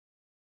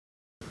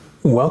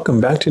Welcome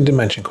back to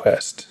Dimension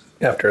Quest.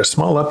 After a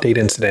small update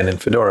incident in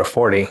Fedora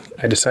 40,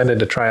 I decided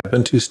to try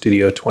Ubuntu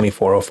Studio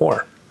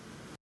 2404.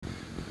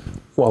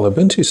 While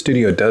Ubuntu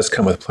Studio does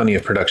come with plenty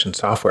of production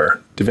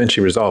software,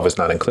 DaVinci Resolve is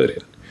not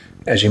included.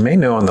 As you may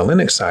know, on the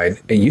Linux side,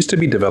 it used to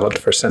be developed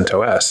for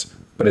CentOS,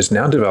 but is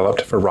now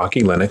developed for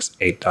Rocky Linux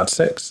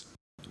 8.6.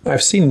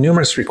 I've seen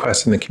numerous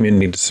requests in the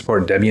community to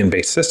support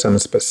Debian-based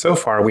systems, but so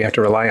far we have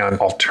to rely on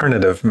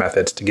alternative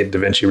methods to get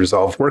DaVinci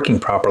Resolve working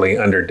properly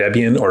under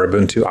Debian or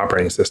Ubuntu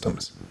operating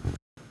systems.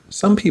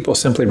 Some people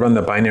simply run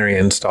the binary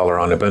installer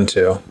on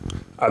Ubuntu.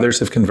 Others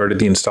have converted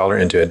the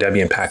installer into a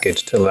Debian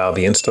package to allow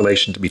the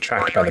installation to be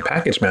tracked by the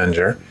package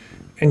manager,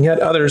 and yet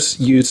others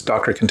use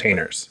Docker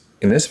containers.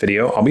 In this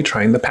video, I'll be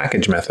trying the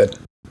package method.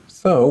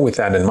 So, with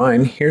that in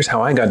mind, here's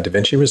how I got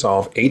DaVinci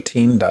Resolve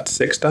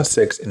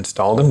 18.6.6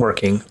 installed and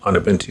working on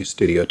Ubuntu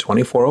Studio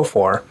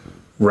 2404,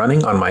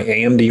 running on my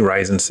AMD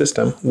Ryzen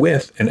system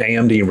with an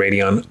AMD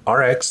Radeon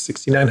RX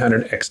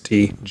 6900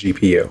 XT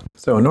GPU.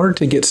 So in order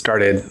to get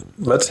started,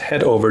 let's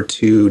head over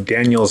to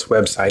Daniel's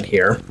website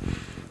here.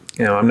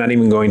 Now, I'm not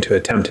even going to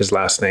attempt his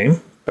last name,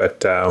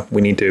 but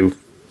we need to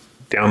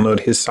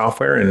download his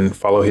software and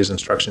follow his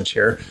instructions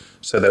here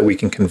so that we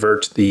can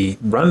convert the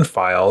run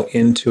file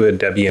into a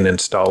Debian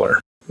installer.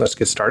 Let's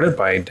get started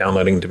by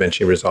downloading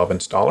DaVinci Resolve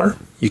installer.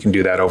 You can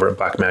do that over at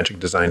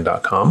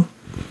blackmagicdesign.com.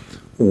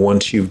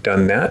 Once you've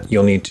done that,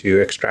 you'll need to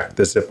extract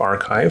the zip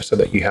archive so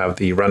that you have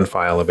the run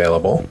file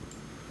available.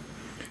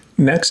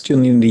 Next, you'll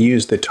need to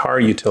use the tar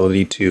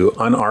utility to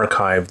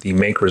unarchive the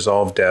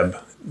MakeResolveDeb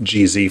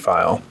GZ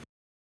file.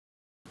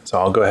 So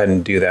I'll go ahead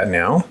and do that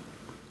now.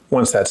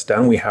 Once that's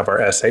done, we have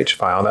our sh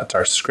file. That's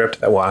our script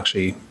that will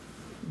actually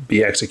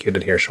be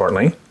executed here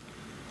shortly.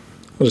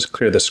 We'll just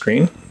clear the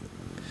screen.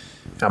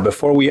 Now,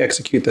 before we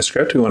execute the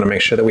script, we want to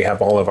make sure that we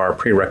have all of our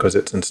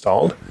prerequisites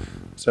installed.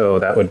 So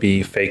that would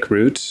be fake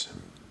root,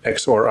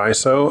 XOR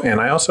ISO, and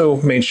I also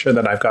made sure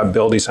that I've got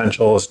build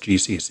essentials,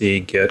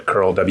 GCC, git,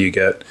 curl,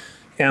 wget,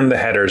 and the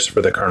headers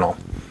for the kernel.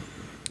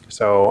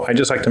 So I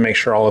just like to make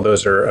sure all of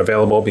those are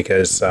available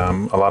because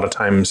a lot of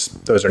times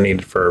those are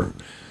needed for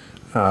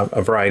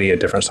a variety of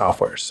different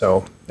softwares.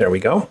 So there we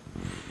go.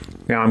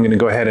 Now I'm going to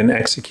go ahead and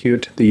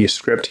execute the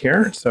script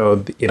here.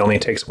 So it only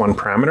takes one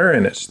parameter,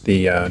 and it's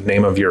the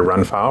name of your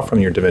run file from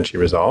your DaVinci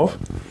Resolve.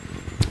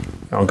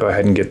 I'll go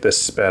ahead and get this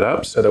sped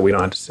up so that we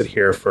don't have to sit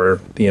here for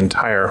the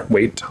entire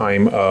wait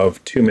time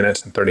of 2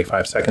 minutes and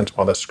 35 seconds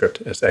while the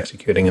script is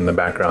executing in the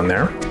background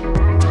there.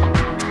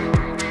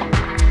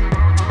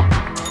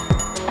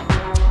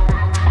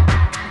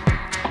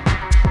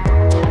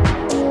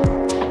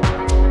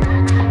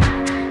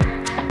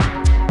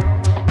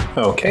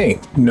 Okay,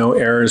 no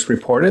errors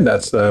reported.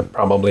 That's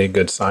probably a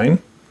good sign,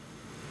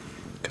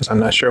 because I'm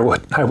not sure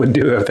what I would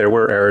do if there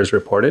were errors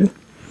reported.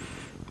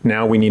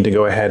 Now we need to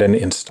go ahead and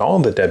install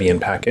the Debian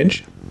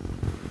package.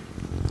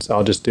 So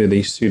I'll just do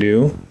the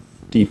sudo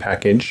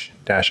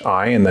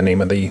dpackage-i in the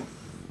name of the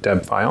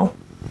deb file.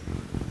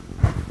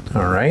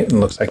 All right,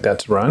 and looks like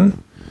that's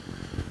run.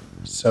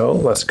 So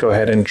let's go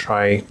ahead and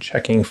try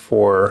checking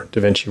for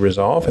DaVinci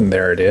Resolve, and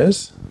there it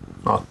is.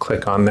 I'll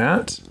click on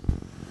that.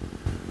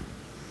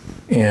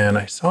 And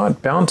I saw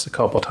it bounce a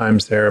couple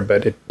times there,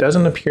 but it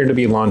doesn't appear to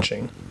be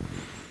launching.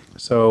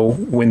 So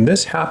when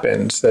this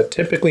happens, that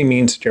typically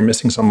means that you're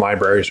missing some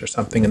libraries or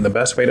something, and the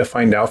best way to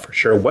find out for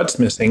sure what's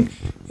missing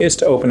is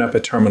to open up a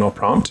terminal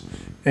prompt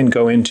and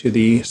go into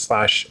the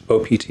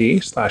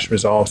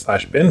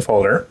 /opt/resolve/bin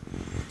folder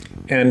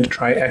and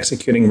try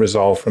executing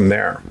resolve from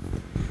there.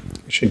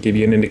 It should give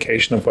you an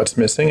indication of what's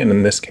missing, and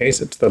in this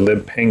case, it's the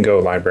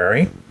libpango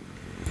library.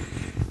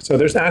 So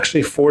there's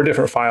actually 4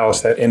 different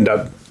files that end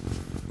up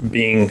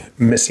being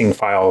missing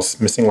files,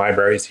 missing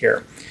libraries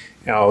here.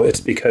 Now, it's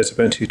because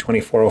Ubuntu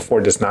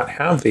 2404 does not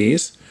have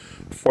these.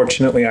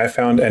 Fortunately, I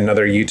found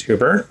another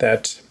YouTuber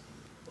that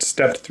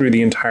stepped through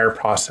the entire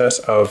process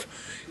of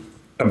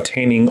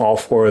obtaining all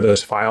 4 of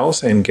those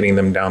files and getting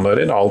them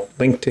downloaded. I'll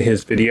link to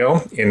his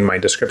video in my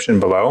description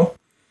below.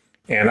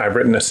 And I've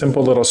written a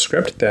simple little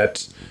script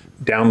that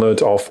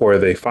downloads all 4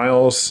 of the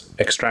files,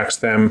 extracts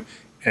them,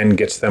 and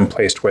gets them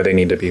placed where they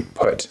need to be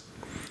put.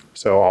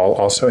 So I'll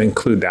also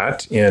include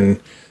that in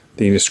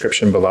the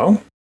description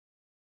below.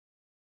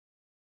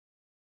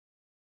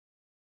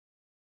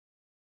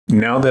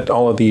 Now that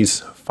all of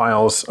these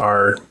files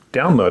are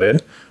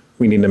downloaded,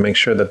 we need to make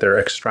sure that they're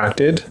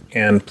extracted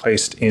and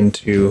placed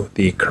into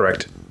the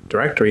correct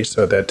directory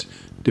so that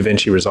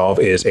DaVinci Resolve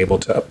is able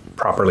to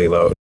properly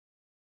load.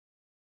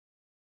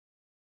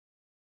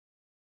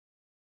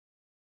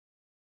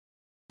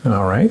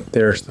 All right,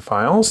 there's the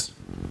files.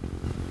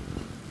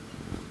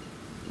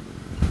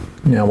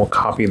 Now we'll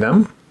copy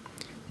them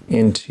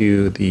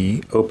into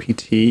the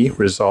opt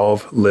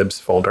resolve libs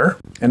folder.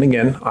 And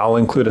again, I'll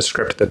include a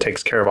script that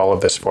takes care of all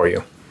of this for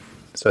you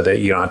so that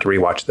you don't have to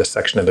rewatch this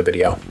section of the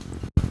video.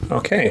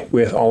 Okay,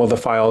 with all of the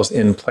files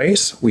in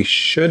place, we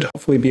should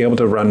hopefully be able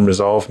to run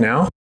Resolve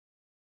now.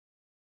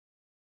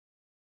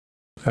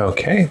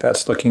 Okay,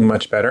 that's looking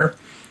much better.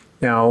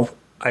 Now,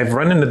 I've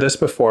run into this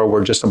before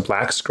where just a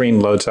black screen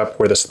loads up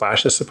where the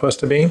slash is supposed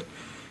to be.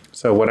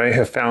 So what I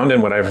have found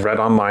and what I've read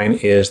online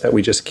is that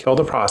we just kill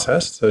the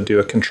process. So do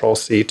a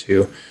Control-C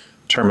to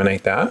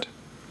terminate that.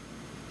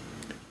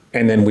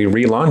 And then we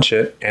relaunch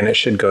it and it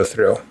should go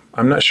through.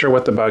 I'm not sure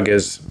what the bug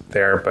is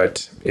there,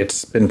 but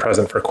it's been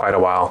present for quite a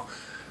while.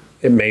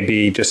 It may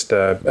be just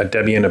a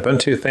Debian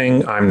Ubuntu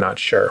thing, I'm not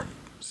sure.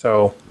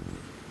 So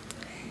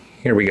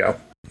here we go.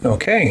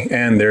 Okay,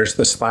 and there's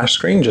the splash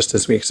screen just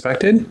as we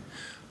expected.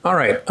 All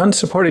right,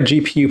 unsupported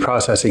GPU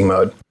processing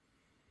mode.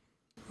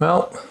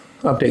 Well,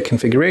 update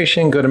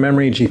configuration, go to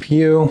memory,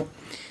 GPU,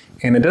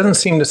 and it doesn't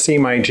seem to see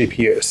my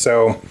GPU.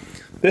 So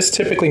this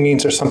typically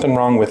means there's something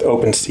wrong with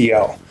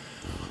OpenCL.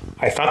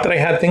 I thought that I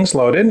had things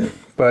loaded,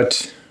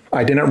 but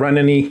I didn't run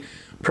any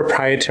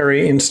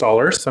proprietary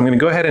installers. So I'm going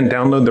to go ahead and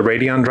download the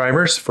Radeon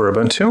drivers for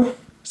Ubuntu.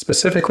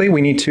 Specifically,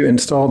 we need to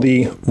install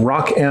the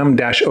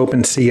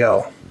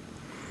rockm-opencl.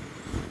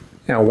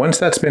 Now, once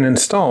that's been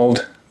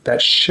installed,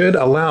 that should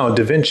allow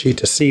DaVinci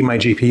to see my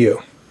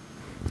GPU.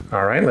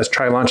 All right, let's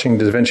try launching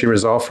DaVinci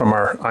Resolve from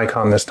our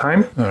icon this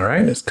time. All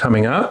right, it's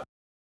coming up.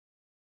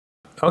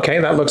 Okay,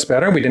 that looks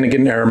better. We didn't get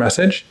an error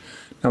message.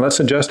 Now let's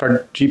adjust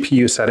our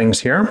GPU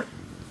settings here.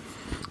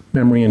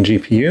 Memory and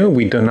GPU,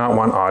 we do not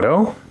want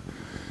auto,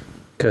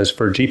 because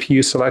for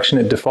GPU selection,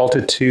 it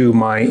defaulted to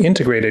my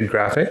integrated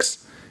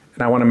graphics,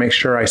 and I want to make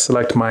sure I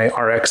select my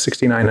RX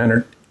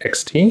 6900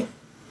 XT.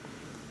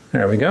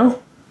 There we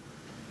go.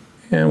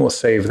 And we'll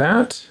save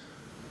that.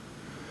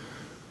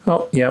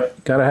 Oh,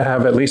 yep, gotta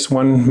have at least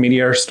one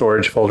media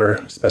storage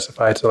folder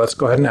specified, so let's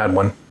go ahead and add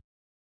one.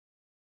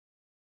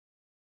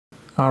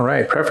 All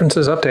right,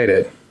 preferences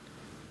updated.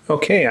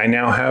 Okay, I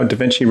now have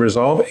DaVinci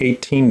Resolve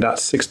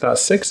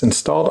 18.6.6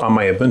 installed on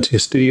my Ubuntu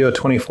Studio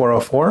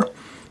 2404.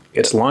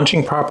 It's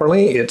launching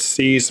properly, it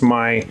sees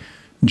my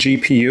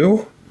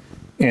GPU,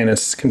 and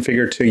it's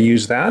configured to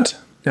use that.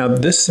 Now,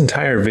 this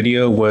entire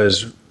video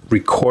was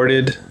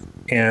recorded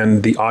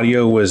and the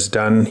audio was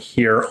done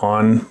here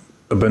on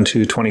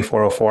Ubuntu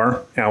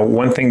 2404. Now,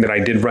 one thing that I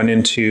did run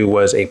into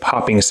was a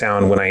popping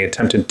sound when I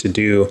attempted to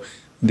do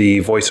the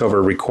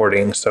voiceover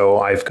recording. So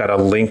I've got a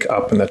link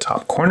up in the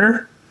top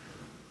corner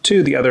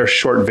to the other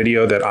short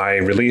video that I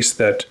released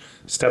that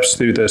steps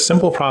through the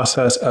simple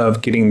process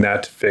of getting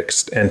that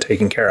fixed and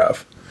taken care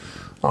of.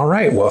 All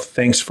right, well,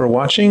 thanks for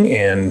watching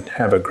and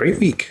have a great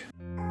week.